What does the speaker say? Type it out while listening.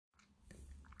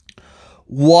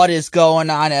What is going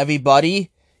on,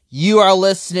 everybody? You are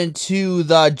listening to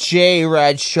the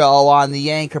J-Red Show on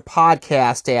the Anchor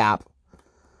Podcast app.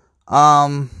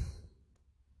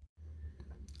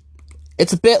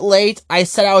 It's a bit late. I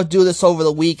said I would do this over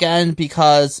the weekend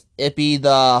because it'd be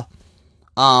the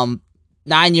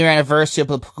 9-year anniversary of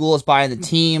the Pegulas buying the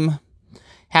team.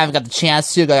 Haven't got the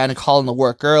chance to. Got to call in to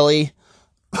work early.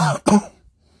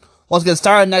 Well, it's going to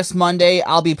start next Monday.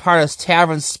 I'll be part of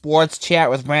Tavern Sports Chat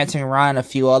with Ranting Ron and a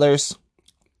few others.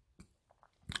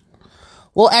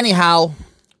 Well, anyhow,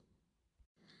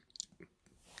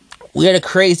 we had a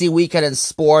crazy weekend in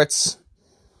sports.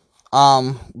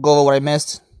 Go over what I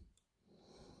missed.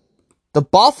 The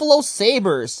Buffalo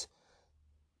Sabres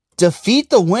defeat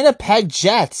the Winnipeg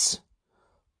Jets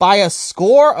by a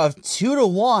score of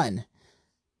 2-1.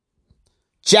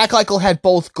 Jack Eichel had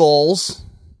both goals.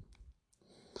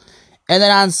 And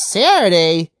then on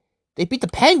Saturday, they beat the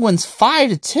Penguins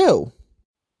 5-2.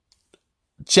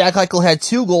 Jack Eichel had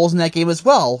 2 goals in that game as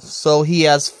well, so he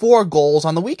has 4 goals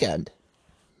on the weekend.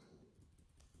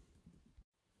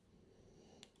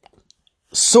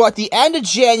 So at the end of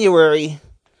January,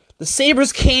 the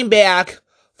Sabres came back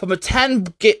from a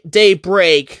 10-day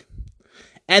break,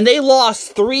 and they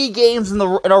lost 3 games in a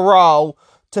row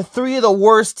to 3 of the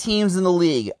worst teams in the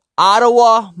league: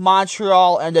 Ottawa,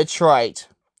 Montreal, and Detroit.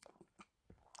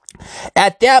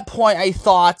 At that point, I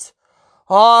thought,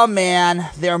 oh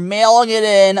man, they're mailing it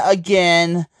in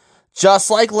again, just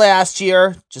like last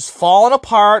year, just falling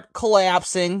apart,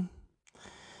 collapsing,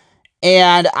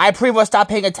 and I pretty much stopped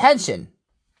paying attention.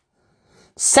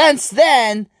 Since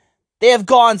then, they have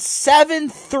gone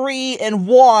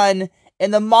 7-3-1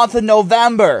 in the month of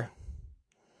November.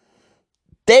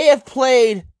 They have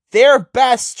played their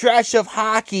best stretch of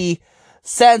hockey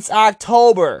since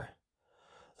October.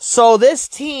 So this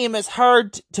team is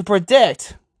hard to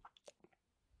predict.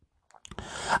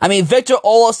 I mean, Victor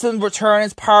Olofsson's return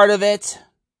is part of it.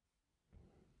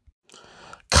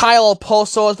 Kyle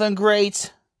Oposo has been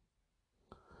great.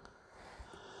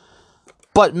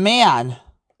 But man,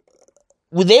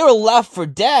 they were left for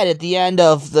dead at the end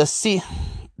of at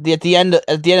the end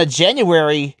of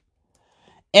January,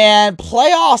 and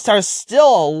playoffs are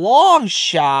still a long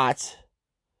shot.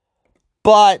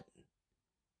 But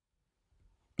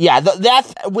yeah,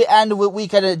 that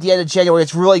weekend at the end of January,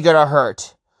 it's really going to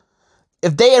hurt.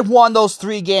 If they had won those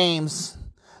 3 games,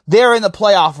 they're in the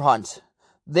playoff hunt.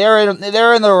 They're in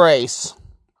the race.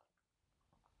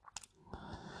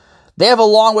 They have a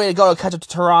long way to go to catch up to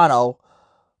Toronto,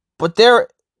 but they're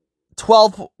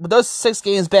 6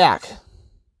 games back.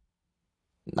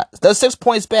 They're 6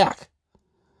 points back.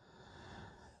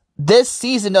 This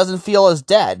season doesn't feel as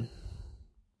dead.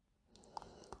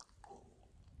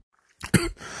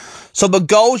 So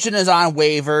Bogosian is on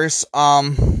waivers. I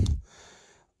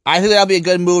think that'll be a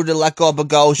good move to let go of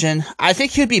Bogosian. I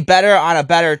think he'd be better on a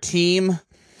better team,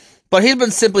 but he's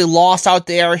been simply lost out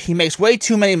there. He makes way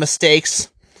too many mistakes,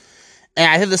 and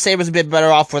I think the Sabres would be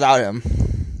better off without him.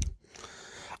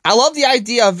 I love the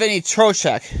idea of Vinny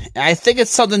Trocheck, and I think it's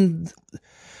something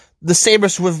the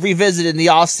Sabres would revisit in the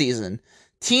offseason.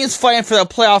 Teams fighting for their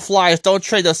playoff lives don't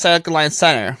trade their second-line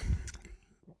center.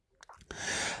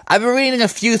 I've been reading a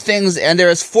few things, and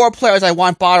there's 4 players I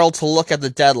want Bottle to look at the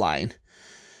deadline.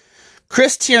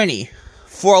 Chris Tierney.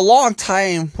 For a long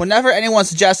time, whenever anyone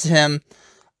suggested him,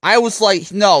 I was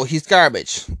like, no, he's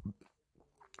garbage.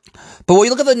 But when you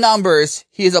look at the numbers,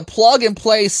 he is a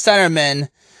plug-and-play centerman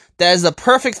that is the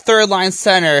perfect third-line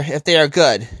center if they are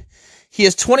good. He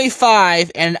is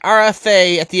 25 and an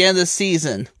RFA at the end of the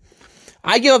season.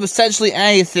 I give up essentially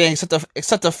anything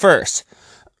except the first.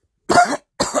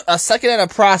 A second and a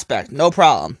prospect, no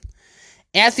problem.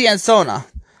 Anthony Ansona.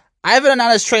 I've been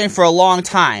on his train for a long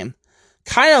time.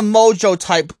 Kind of mojo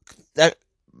type that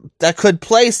could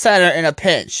play center in a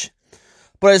pinch.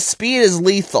 But his speed is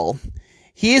lethal.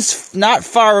 He is not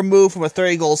far removed from a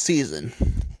 30-goal season.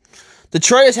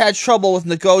 Detroit has had trouble with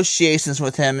negotiations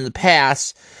with him in the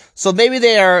past, so maybe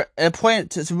they are at a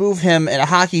point to move him in a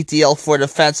hockey deal for a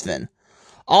defenseman.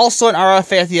 Also an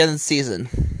RFA at the end of the season.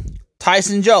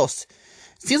 Tyson Jost.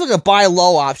 Seems like a buy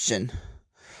low option.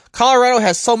 Colorado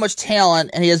has so much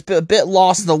talent, and he has been a bit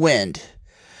lost in the wind.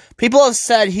 People have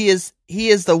said he is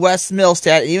the West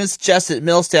Middlestat, and even suggested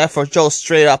Middlestat for Joe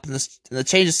straight up, and the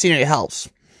change of scenery helps.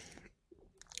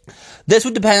 This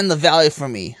would depend on the value for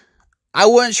me. I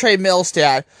wouldn't trade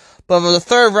Middlestat, but for the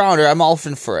 3rd rounder, I'm all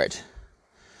in for it.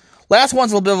 Last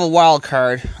one's a little bit of a wild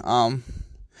card.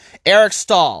 Eric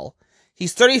Stahl.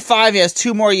 He's 35, he has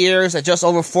 2 more years at just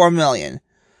over $4 million.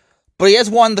 But he has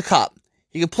won the cup.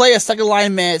 He could play a second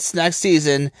line minutes next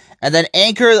season and then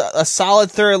anchor a solid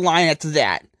third line after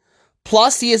that.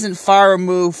 Plus, he isn't far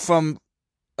removed from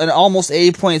an almost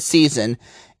 80-point season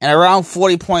and around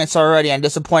 40 points already on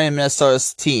disappointing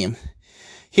Minnesota's team.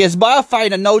 He has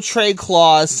modified a no-trade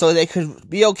clause so they could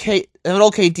be okay, have an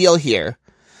okay deal here.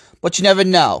 But you never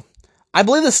know. I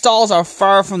believe the Stalls are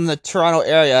far from the Toronto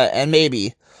area, and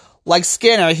maybe, like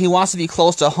Skinner, he wants to be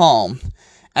close to home.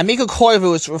 And Mikko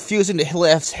Koivu is refusing to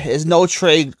lift his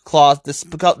no-trade clause. This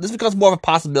becomes more of a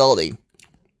possibility.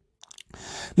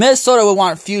 Minnesota would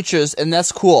want futures, and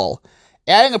that's cool.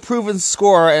 Adding a proven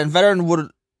scorer and veteran would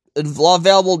be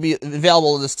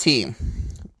available to this team.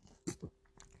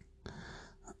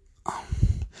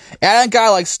 Adding a guy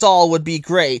like Stahl would be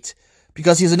great,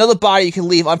 because he's another body you can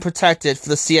leave unprotected for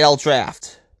the Seattle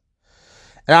draft.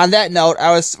 And on that note,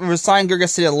 I was resigning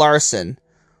Gergeson and Larson.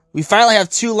 We finally have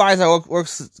two lines that work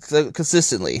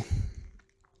consistently.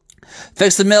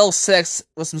 Fix the middle six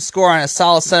with some scoring and a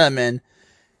solid centerman,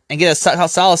 and get a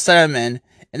solid centerman,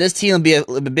 and this team will be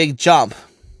a big jump.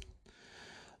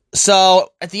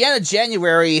 So, at the end of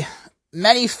January,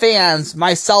 many fans,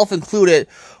 myself included,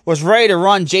 was ready to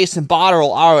run Jason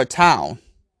Botterill out of town.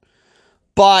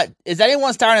 But is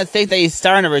anyone starting to think that he's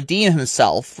starting to redeem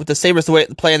himself with the Sabres the way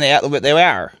playing they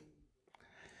are?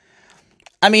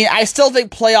 I mean, I still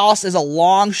think playoffs is a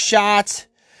long shot.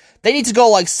 They need to go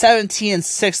like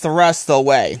 17-6 the rest of the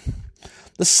way.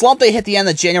 The slump they hit the end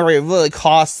of January really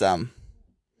cost them.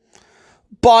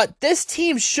 But this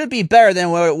team should be better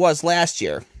than what it was last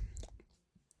year.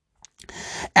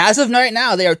 As of right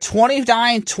now, they are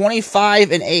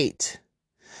 29-25-8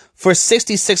 for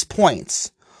 66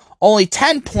 points. Only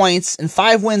 10 points and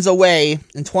 5 wins away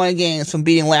in 20 games from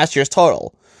beating last year's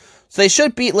total. So they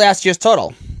should beat last year's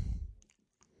total.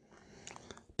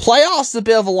 Playoffs is a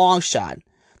bit of a long shot.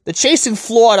 They're chasing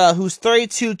Florida, who's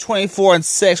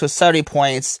 32-24-6 with 70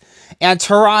 points, and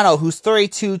Toronto, who's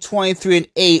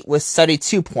 32-23-8 with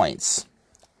 72 points.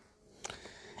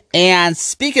 And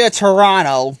speaking of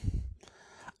Toronto,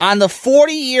 on the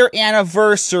 40-year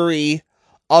anniversary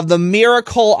of the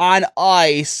Miracle on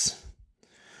Ice,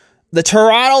 the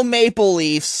Toronto Maple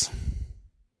Leafs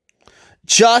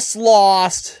just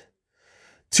lost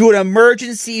to an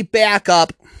emergency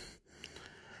backup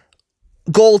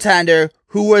goaltender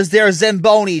who was their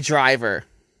Zamboni driver.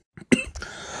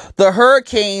 The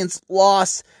Hurricanes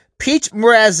lost Pete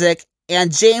Mrazek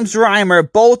and James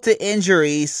Reimer, both to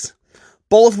injuries,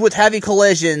 both with heavy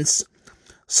collisions.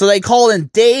 So they called in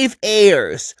Dave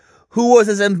Ayrers, who was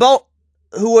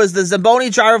the Zamboni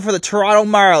driver for the Toronto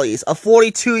Marlies, a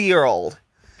 42-year-old.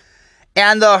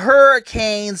 And the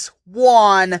Hurricanes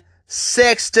won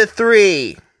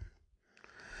 6-3.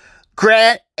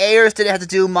 Grant Ayrers didn't have to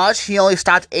do much. He only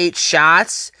stopped 8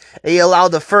 shots. He allowed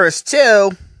the first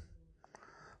 2.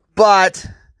 But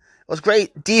it was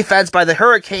great defense by the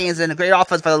Hurricanes and a great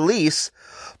offense by the Leafs.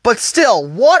 But still,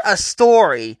 what a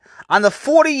story on the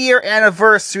 40-year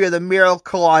anniversary of the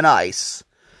Miracle on Ice.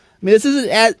 I mean, this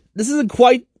isn't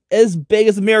quite as big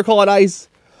as the Miracle on Ice,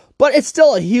 but it's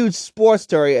still a huge sports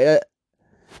story.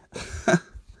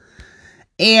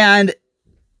 And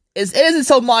it isn't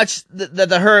so much that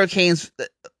the Hurricanes,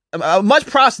 much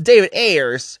props to David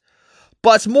Ayers,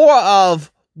 but it's more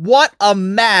of what a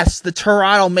mess the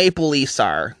Toronto Maple Leafs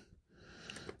are.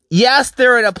 Yes,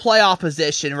 they're in a playoff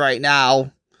position right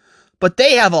now, but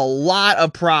they have a lot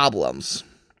of problems.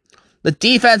 The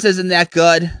defense isn't that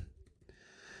good.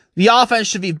 The offense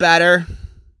should be better.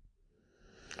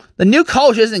 The new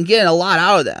coach isn't getting a lot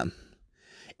out of them.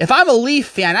 If I'm a Leaf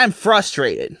fan, I'm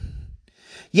frustrated.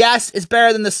 Yes, it's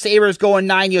better than the Sabres going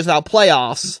 9 years without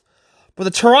playoffs, but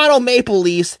the Toronto Maple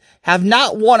Leafs have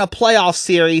not won a playoff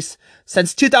series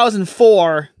since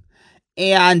 2004,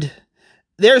 and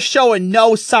they're showing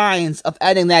no signs of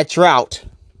ending that drought.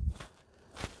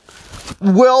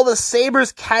 Will the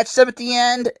Sabres catch them at the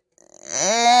end?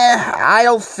 I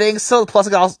don't think so.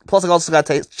 Plus, I also got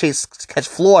to catch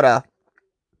Florida.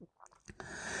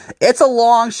 It's a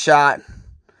long shot.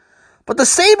 But the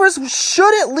Sabres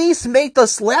should at least make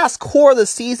this last quarter of the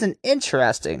season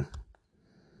interesting.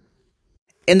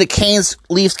 In the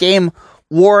Canes-Leafs game,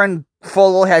 Warren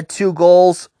Fogle had 2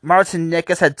 goals. Martin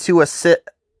Nikas had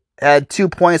 2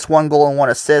 points, 1 goal, and 1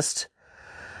 assist.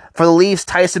 For the Leafs,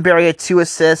 Tyson Barrie had 2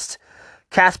 assists.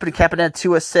 Casper DeKempen had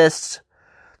 2 assists.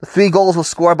 The 3 goals were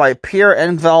scored by Pierre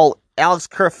Engvall, Alex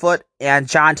Kerfoot, and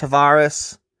John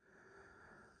Tavares.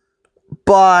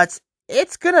 But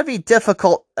it's going to be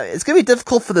difficult. It's going to be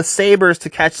difficult for the Sabres to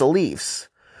catch the Leafs.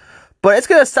 But it's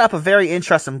going to set up a very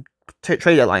interesting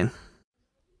trade deadline.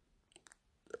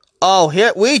 Oh,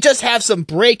 here we just have some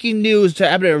breaking news to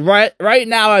happen right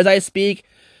now as I speak.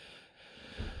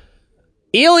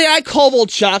 Ilya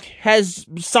Kovalchuk has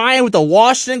signed with the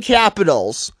Washington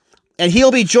Capitals, and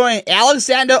he'll be joining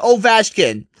Alexander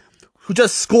Ovechkin, who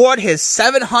just scored his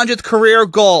 700th career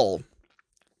goal.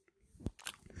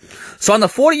 So on the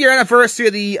 40-year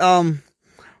anniversary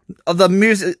of the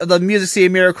Music City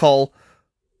Miracle,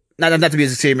 not the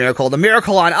Music City Miracle, the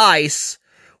Miracle on Ice,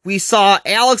 we saw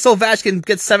Alex Ovechkin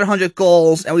get 700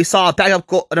 goals, and we saw an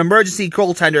emergency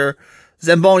goaltender,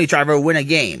 Zamboni Driver, win a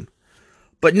game.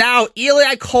 But now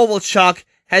Ilya Kovalchuk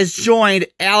has joined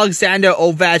Alexander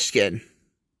Ovechkin.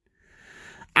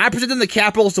 I'm predicting the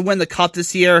Capitals to win the Cup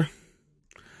this year.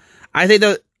 I think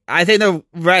they're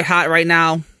red hot right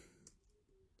now.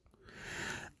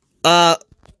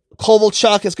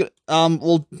 Kovalchuk is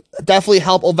will definitely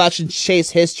help Ovechkin chase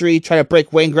history, try to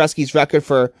break Wayne Gretzky's record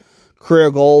for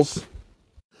career goals.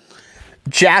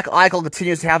 Jack Eichel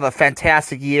continues to have a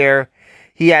fantastic year.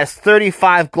 He has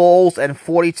 35 goals and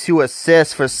 42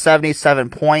 assists for 77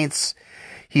 points.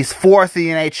 He's 4th in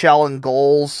the NHL in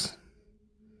goals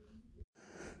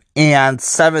and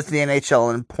 7th in the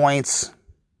NHL in points.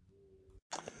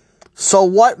 So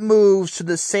what moves should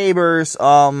the Sabres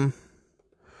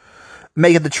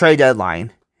make at the trade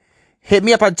deadline? Hit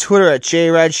me up on Twitter at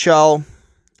JRedShow.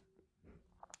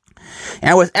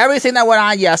 And with everything that went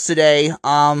on yesterday,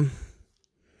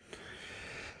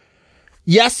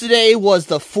 yesterday was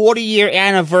the 40-year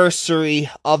anniversary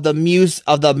of the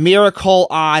Miracle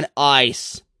on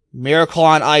Ice. Miracle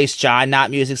on Ice, John,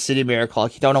 not Music City Miracle. I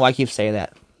don't know why I keep saying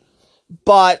that.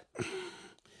 But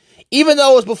even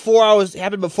though it was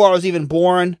happened before I was even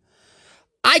born,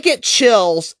 I get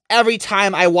chills every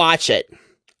time I watch it.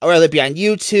 Whether it be on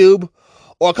YouTube,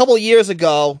 or a couple of years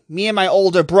ago, me and my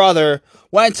older brother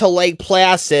went to Lake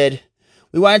Placid.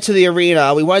 We went to the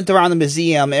arena, we went around the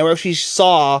museum, and we actually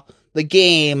saw the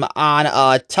game on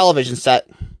a television set.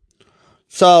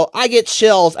 So I get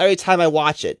chills every time I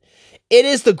watch it. It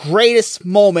is the greatest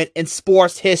moment in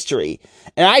sports history,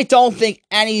 and I don't think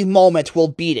any moment will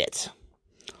beat it.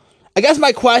 I guess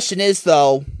my question is,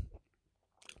 though,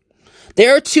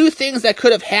 there are two things that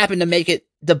could have happened to make it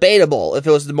debatable if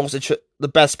it was the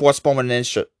best sports moment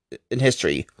in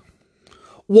history.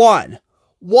 One,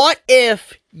 what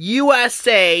if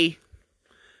USA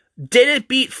didn't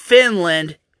beat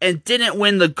Finland and didn't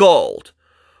win the gold?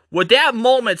 Would that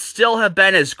moment still have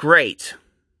been as great?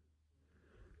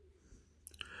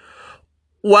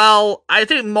 Well, I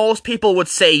think most people would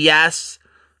say yes.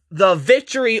 The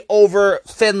victory over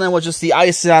Finland was just the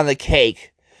icing on the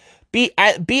cake.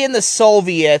 Being the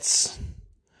Soviets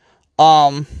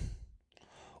was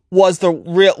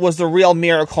the real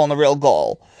miracle and the real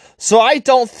goal. So I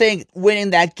don't think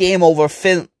winning that game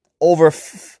losing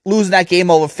that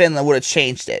game over Finland would have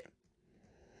changed it.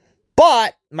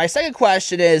 But my second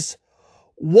question is,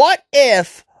 what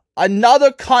if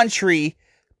another country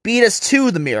beat us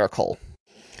to the miracle?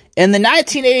 In the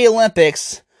 1980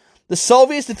 Olympics, the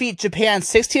Soviets defeat Japan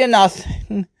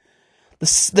 16-0.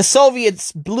 The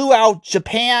Soviets blew out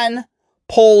Japan,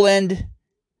 Poland,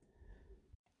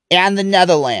 and the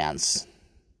Netherlands.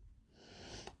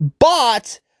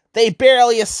 But they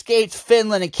barely escaped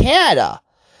Finland and Canada.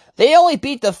 They only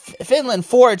beat Finland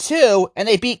 4-2, and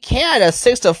they beat Canada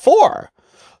 6-4.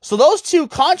 So those two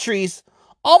countries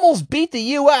almost beat the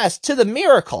U.S. to the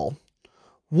miracle.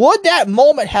 Would that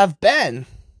moment have been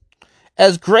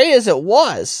as great as it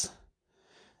was,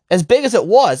 as big as it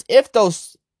was,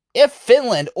 if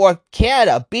Finland or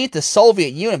Canada beat the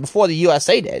Soviet Union before the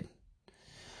USA did?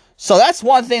 So that's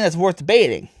one thing that's worth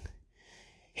debating.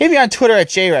 Hit me on Twitter at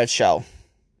JRedShow.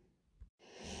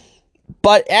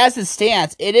 But as it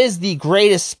stands, it is the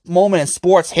greatest moment in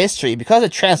sports history because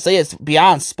it translates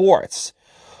beyond sports.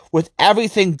 With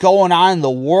everything going on in the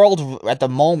world at the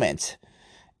moment,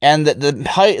 and the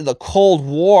height of the Cold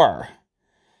War,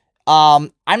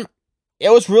 it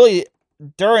was really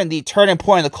during the turning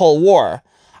point of the Cold War.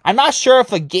 I'm not sure if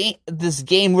this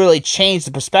game really changed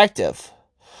the perspective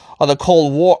of the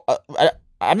Cold War.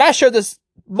 I'm not sure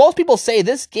most people say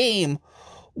this game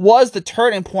was the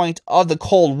turning point of the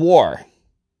Cold War.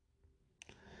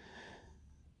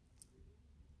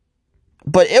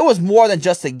 But it was more than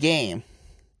just a game.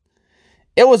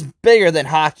 It was bigger than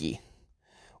hockey.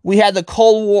 We had the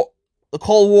Cold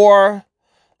War,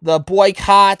 the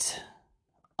boycott,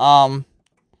 in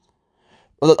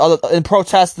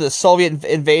protest to the Soviet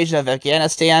invasion of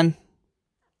Afghanistan.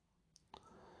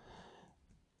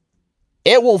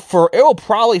 It will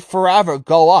probably forever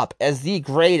go up as the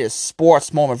greatest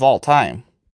sports moment of all time.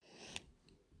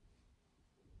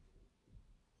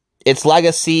 Its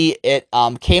legacy, it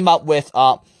came up with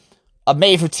a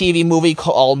made-for-TV movie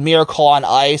called Miracle on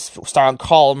Ice, starring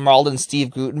Carl Malden and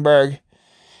Steve Guttenberg.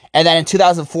 And then in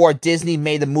 2004, Disney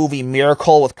made the movie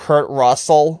Miracle with Kurt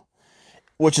Russell,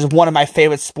 which is one of my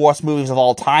favorite sports movies of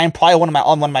all time. Probably one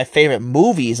of my favorite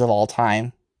movies of all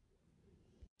time.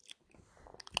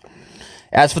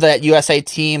 As for that USA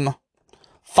team,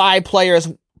 5 players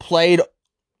played.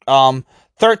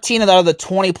 13 of the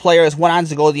 20 players went on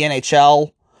to go to the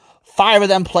NHL. 5 of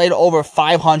them played over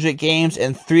 500 games,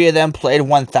 and 3 of them played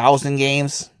 1,000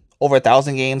 games, over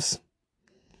 1,000 games.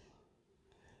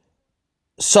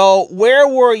 So, where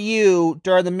were you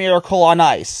during the Miracle on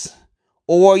Ice?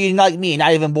 Or were you like me,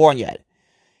 not even born yet?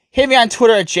 Hit me on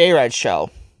Twitter at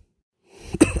JRedShow.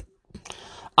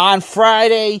 On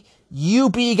Friday,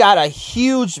 UB got a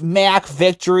huge MAC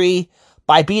victory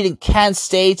by beating Kent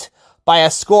State by a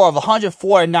score of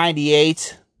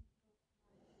 104-98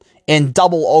 in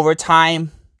double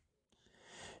overtime.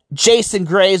 Jason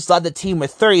Graves led the team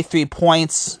with 33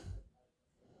 points.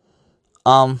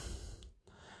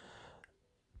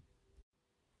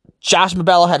 Josh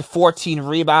Mabella had 14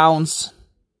 rebounds.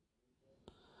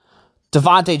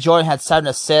 Devontae Jordan had 7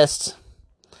 assists.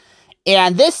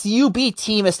 And this UB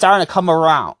team is starting to come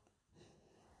around.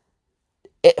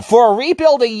 For a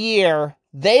rebuilding year,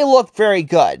 they look very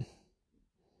good.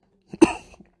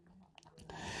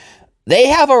 They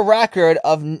have a record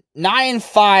of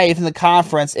 9-5 in the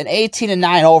conference and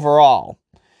 18-9 overall.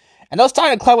 And they're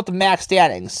starting to climb with the MAC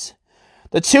standings.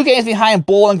 The 2 games behind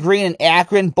Bowling Green and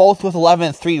Akron, both with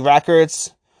 11-3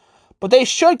 records. But they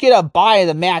should get a bye in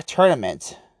the MAC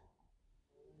tournament.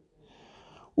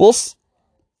 Even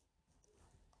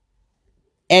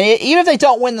if they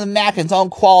don't win the MAC and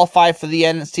don't qualify for the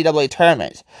NCAA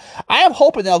tournament, I am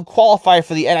hoping they'll qualify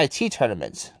for the NIT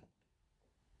tournament.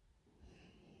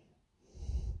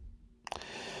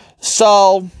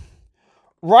 So,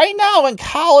 right now in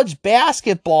college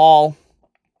basketball,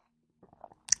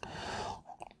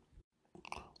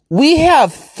 we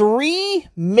have 3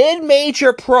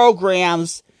 mid-major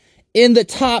programs in the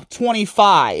top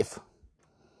 25.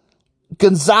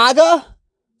 Gonzaga,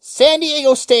 San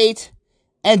Diego State,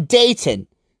 and Dayton.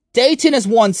 Dayton has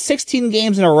won 16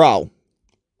 games in a row.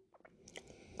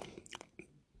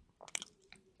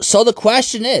 So the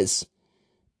question is,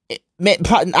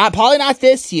 probably not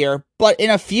this year, but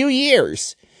in a few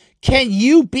years, can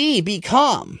UB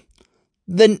become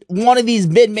one of these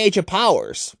mid-major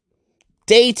powers?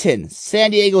 Dayton,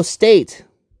 San Diego State.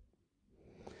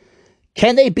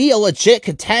 Can they be a legit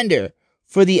contender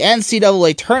for the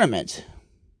NCAA tournament?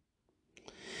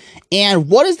 And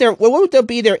what would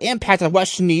be their impact on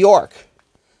Western New York?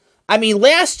 I mean,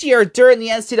 last year during the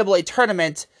NCAA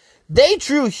tournament, they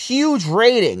drew huge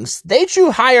ratings. They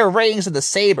drew higher ratings than the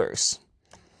Sabres.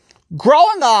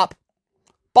 Growing up,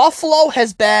 Buffalo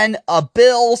has been a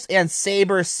Bills and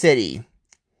Sabres city.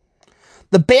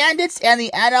 The Bandits and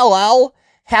the NLL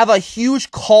have a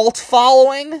huge cult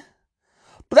following,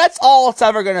 but that's all it's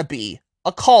ever going to be,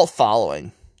 a cult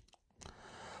following.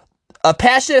 A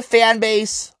passionate fan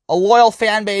base, a loyal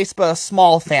fan base, but a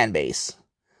small fan base.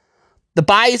 The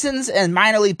Bisons and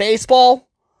minor league baseball,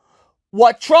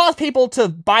 what draws people to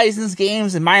Bisons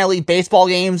games and minor league baseball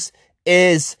games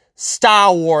is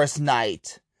Star Wars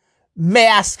night,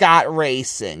 mascot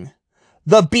racing,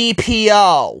 the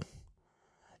BPO.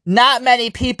 Not many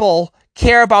people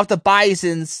care about the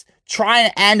Bisons trying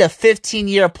to end a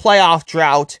 15-year playoff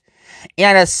drought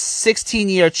and a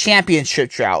 16-year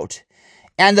championship drought.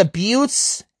 And the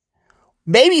Buttes,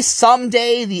 maybe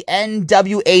someday the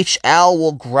NWHL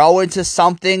will grow into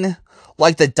something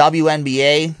like the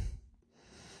WNBA.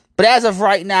 But as of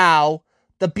right now,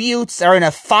 the Buttes are in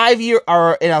a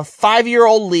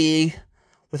 5-year-old league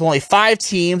with only 5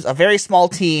 teams, a very small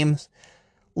teams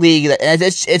league, and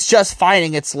it's just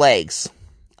finding its legs.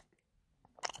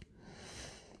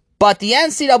 But the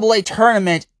NCAA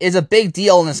tournament is a big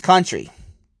deal in this country.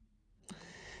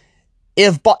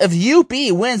 If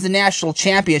UB wins the national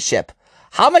championship,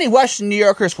 how many Western New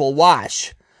Yorkers will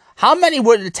watch? How many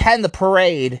would attend the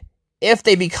parade if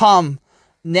they become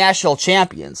national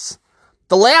champions?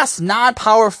 The last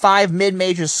non-Power 5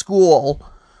 mid-major school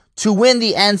to win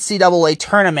the NCAA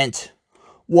tournament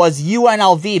was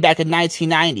UNLV back in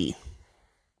 1990.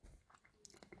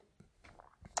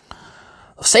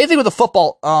 Same thing with the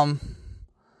football.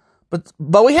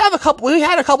 But we had a couple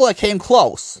that came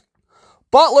close.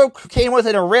 Butler came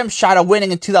within a rim shot of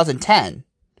winning in 2010.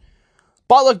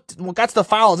 Butler got to the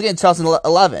finals again in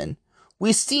 2011.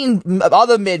 We've seen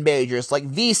other mid-majors like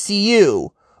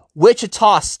VCU,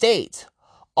 Wichita State,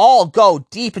 all go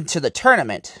deep into the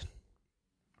tournament.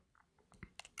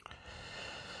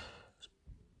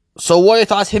 So what are your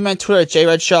thoughts? Hit me on Twitter at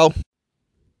JRedShow.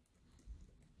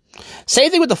 Same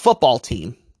thing with the football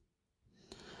team.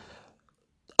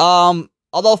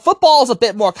 Although football is a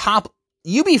bit more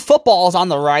UB football is on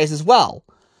the rise as well,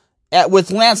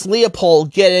 with Lance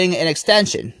Leopold getting an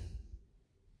extension.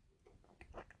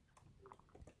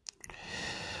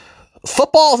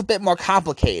 Football is a bit more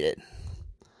complicated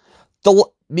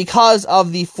because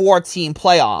of the 4-team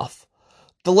playoff.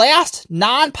 The last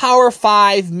non-Power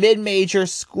 5 mid-major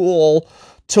school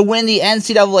to win the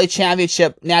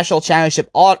NCAA national championship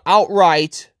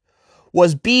outright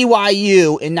was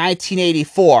BYU in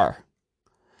 1984.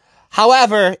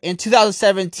 However, in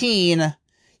 2017,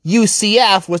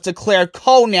 UCF was declared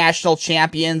co-national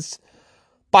champions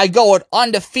by going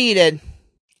undefeated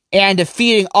and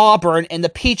defeating Auburn in the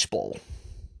Peach Bowl.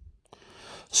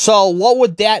 So what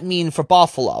would that mean for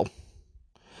Buffalo?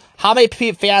 How many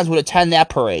fans would attend that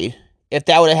parade if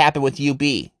that would have happened with UB?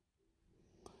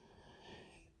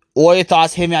 What are your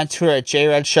thoughts? Hit me on Twitter at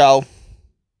JRed Show.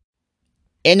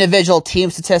 Individual team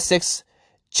statistics.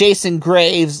 Jason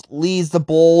Graves leads the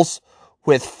Bulls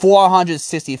with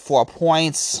 464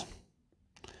 points.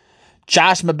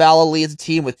 Josh Mabella leads the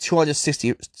team with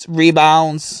 260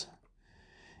 rebounds.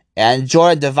 And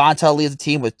Jordan Devonta leads the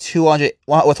team with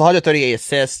 138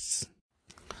 assists.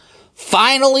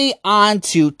 Finally, on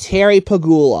to Terry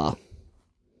Pegula.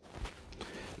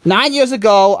 9 years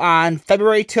ago, on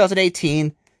February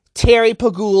 2018, Terry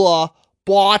Pegula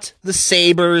bought the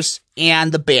Sabres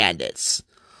and the Bandits.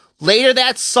 Later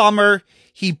that summer,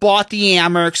 he bought the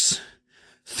Ayrers.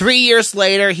 3 years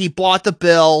later, he bought the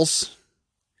Bills.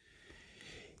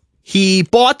 He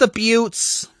bought the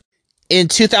Buttes in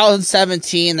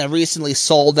 2017 and recently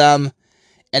sold them.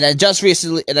 And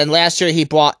then last year he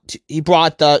brought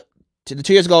the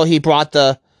 2 years ago he brought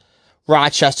the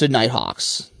Rochester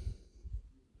Nighthawks.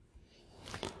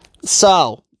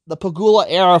 So, the Pegula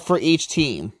era for each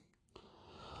team.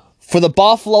 For the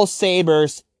Buffalo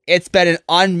Sabres, it's been an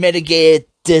unmitigated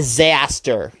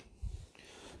disaster.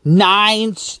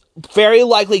 Very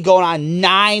likely going on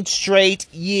 9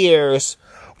 straight years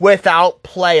without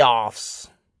playoffs.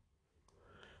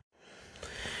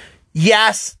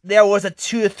 Yes, there was a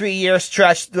 2 to 3 year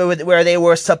stretch where they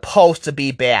were supposed to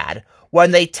be bad.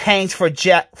 When they tanked for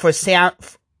Sam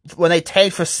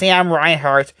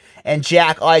Reinhart and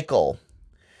Jack Eichel.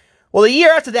 Well, the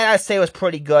year after that, I'd say was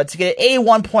pretty good. To get an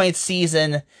 81-point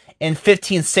season in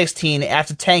 15-16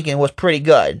 after tanking was pretty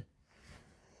good.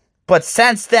 But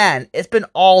since then, it's been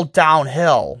all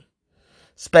downhill.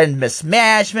 It's been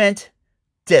mismanagement,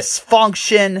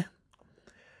 dysfunction,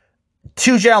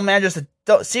 2 general managers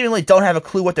that seemingly don't have a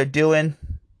clue what they're doing.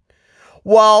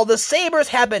 Well, the Sabres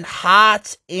have been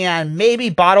hot, and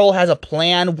maybe Bottle has a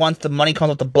plan once the money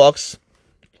comes off the books.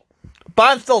 But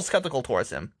I'm still skeptical towards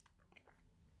him.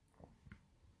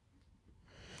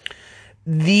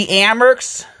 The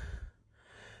Ayrers,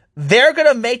 they're going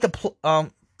to make the...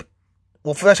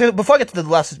 before I get to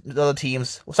the other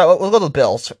teams, we'll go to the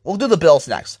Bills. We'll do the Bills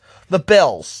next. The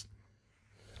Bills.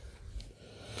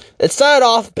 It started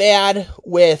off bad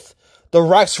with the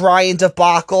Rex Ryan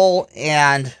debacle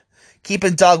and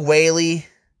keeping Doug Whaley.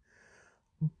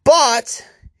 But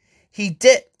he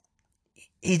did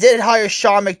hire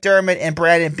Sean McDermott and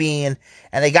Brandon Beane,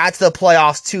 and they got to the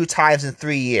playoffs 2 times in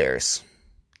 3 years.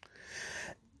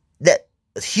 That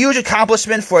huge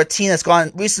accomplishment for a team that's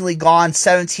recently gone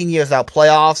 17 years without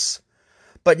playoffs.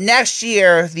 But next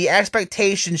year, the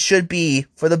expectation should be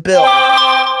for the Bills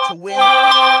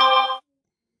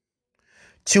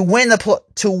to win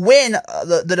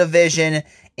the division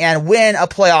and win a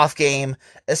playoff game,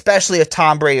 especially if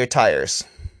Tom Brady retires.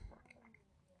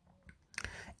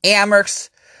 Amerks,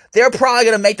 they're probably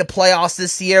going to make the playoffs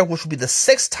this year, which will be the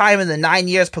 6th time in the 9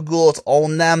 years Pegula's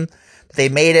owned them that they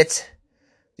made it.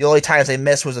 The only times they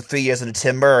missed was the 3 years under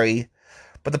Tim Murray.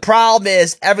 But the problem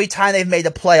is, every time they've made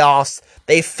the playoffs,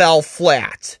 they fell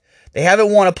flat. They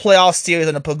haven't won a playoff series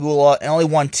under Pegula and only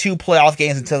won 2 playoff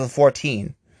games in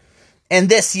 2014. And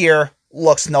this year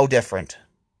looks no different.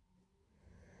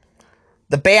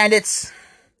 The Bandits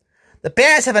have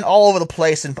been all over the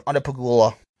place under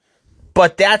Pegula.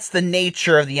 But that's the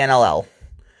nature of the NLL.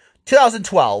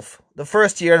 2012, the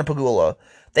first year under Pegula,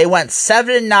 they went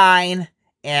 7-9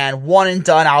 and 1 and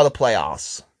done out of the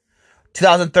playoffs.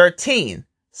 2013,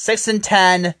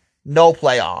 6-10, no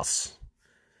playoffs.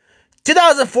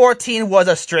 2014 was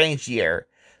a strange year.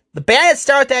 The Bandits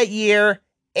start that year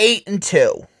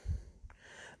 8-2.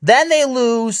 Then they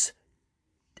lose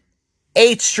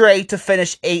 8 straight to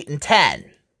finish 8-10.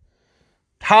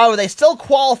 However, they still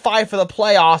qualify for the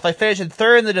playoffs by finishing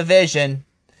 3rd in the division.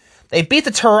 They beat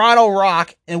the Toronto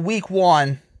Rock in Week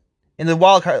 1 in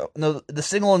the the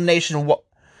single elimination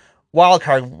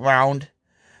wildcard round.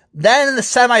 Then in the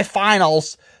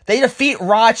semifinals, They defeat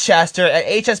Rochester at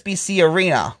HSBC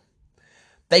Arena.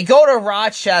 They go to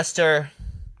Rochester,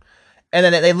 and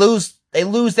then they lose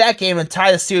that game and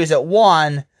tie the series at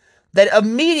 1. Then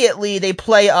immediately they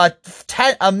play a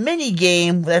mini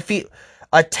game that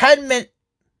a 10-minute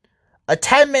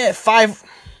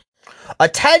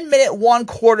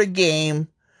 1/4 game,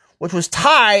 which was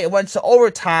tied. It went to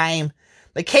overtime.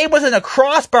 They came within a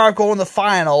crossbar goal in the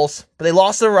finals, but they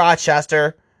lost to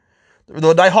Rochester.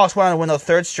 The Nighthawks went on to win their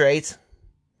 3rd straight.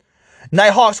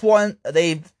 Nighthawks won.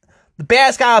 The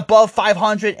Bandits got above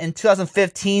 500 in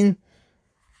 2015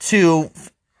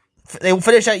 they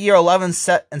finished that year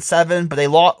 11-7, but they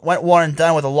went 1 and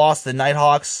done with a loss to the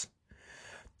Nighthawks.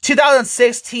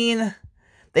 2016,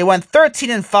 they went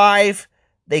 13-5.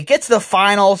 They get to the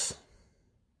finals,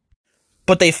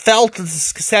 but they fell to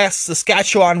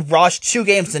Saskatchewan Rush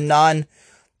 2-0.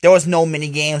 There was no mini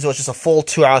games. It was just a full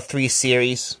 2-out-of-3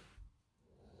 series.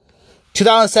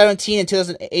 2017 and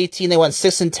 2018, they went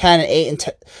 6-10 and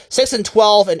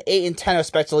 6-12 and 8-10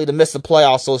 respectively to miss the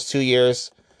playoffs those 2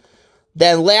 years.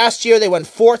 Then last year they went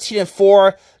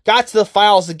 14-4, got to the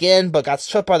finals again, but got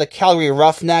swept by the Calgary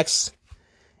Roughnecks.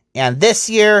 And this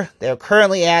year they're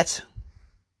currently at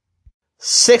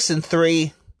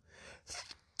 6-3,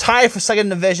 tied for second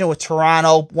division with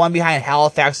Toronto, one behind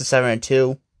Halifax at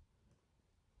 7-2.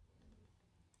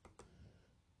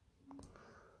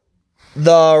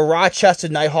 The Rochester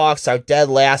Nighthawks are dead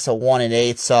last at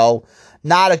 1-8, so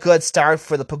not a good start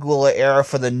for the Pegula era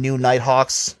for the new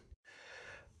Nighthawks.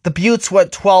 The Buttes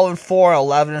went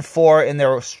 12-4 and 11-4 in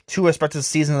their 2 respective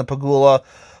seasons in the Pegula,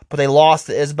 but they lost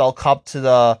the Isabel Cup to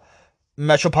the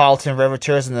Metropolitan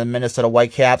Riveters and the Minnesota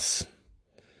Whitecaps.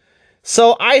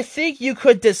 So I think you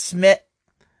could dismiss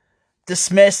the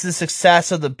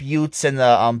success of the Buttes and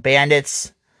the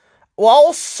Bandits. Well,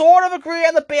 I'll sort of agree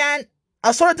on the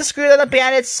I'll sort of disagree on the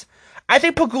Bandits. I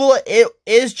think Pegula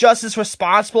is just as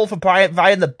responsible for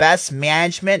providing the best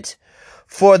management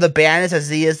for the Bandits as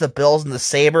he is the Bills and the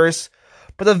Sabres.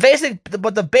 But the basic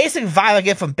vibe I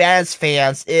get from Bandits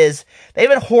fans is they've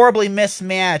been horribly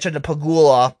mismanaged under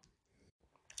Pegula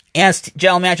and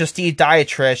General Manager Steve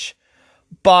Dietrich,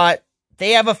 but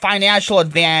they have a financial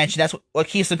advantage, and that's what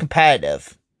keeps them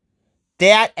competitive.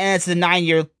 That, and it's a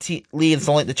 9-year lead, it's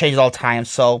only the changes all the time,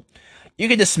 so you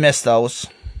can dismiss those.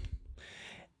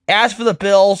 As for the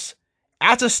Bills,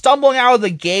 after stumbling out of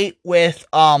the gate with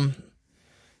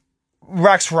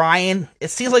Rex Ryan,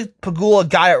 it seems like Pegula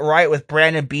got it right with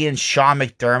Brandon Beane and Sean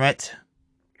McDermott.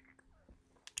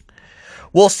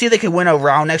 We'll see if they can win a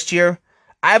round next year.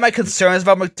 I have my concerns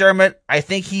about McDermott. I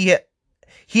think he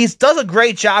does a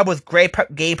great job with great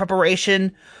game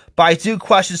preparation, but I do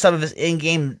question some of his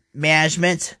in-game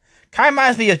management. Kind of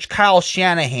reminds me of Kyle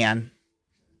Shanahan.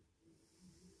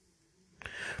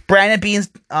 Brandon Beane's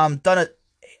Brandon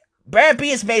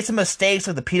Beane's made some mistakes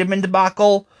with the Peterman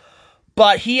debacle,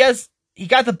 but he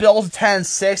got the Bills at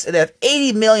 10-6, and they have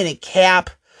 $80 million in cap,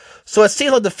 so it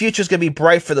seems like the future is going to be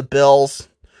bright for the Bills.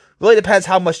 Really depends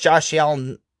how much Josh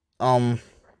Allen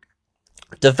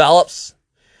develops.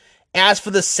 As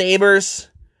for the Sabres,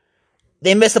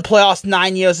 they missed the playoffs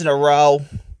 9 years in a row,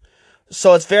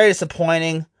 so it's very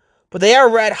disappointing. But they are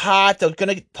red hot.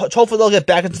 Hopefully they'll get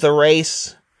back into the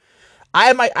race.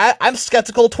 I'm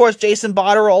skeptical towards Jason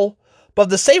Botterill, but if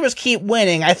the Sabres keep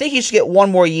winning, I think he should get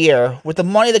one more year with the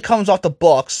money that comes off the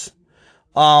books.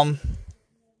 Hopefully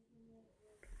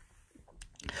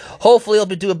he'll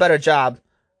do a better job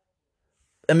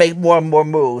and make more and more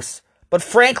moves. But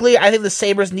frankly, I think the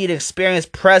Sabres need an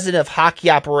experienced president of hockey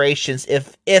operations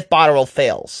if Botterill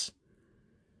fails.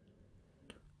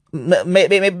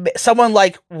 Maybe someone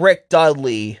like Rick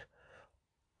Dudley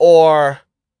or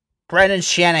Brendan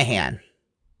Shanahan.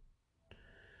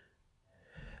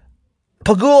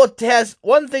 Pegula has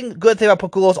good thing about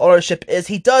Pegula's ownership is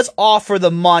he does offer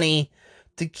the money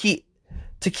to keep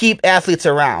athletes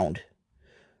around.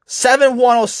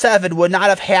 7107 would not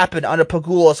have happened under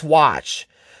Pegula's watch.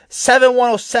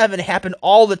 7107 happened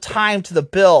all the time to the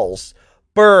Bills,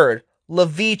 Bird,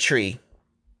 Levitri,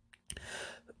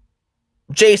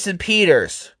 Jason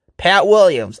Peters, Pat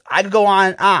Williams. I could go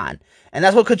on and on. And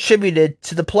that's what contributed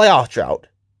to the playoff drought.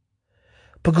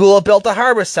 Pegula built the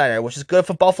Harbor Center, which is good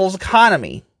for Buffalo's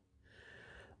economy.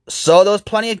 So there was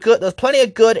plenty of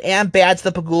good and bad to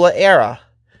the Pegula era.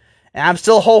 And I'm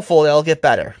still hopeful they'll get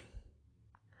better.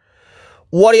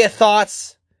 What are your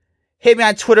thoughts? Hit me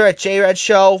on Twitter at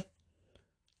JRedShow.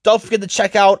 Don't forget to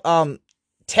check out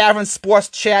Tavern Sports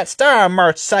Chat starting on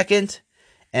March 2nd.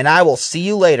 And I will see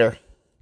you later.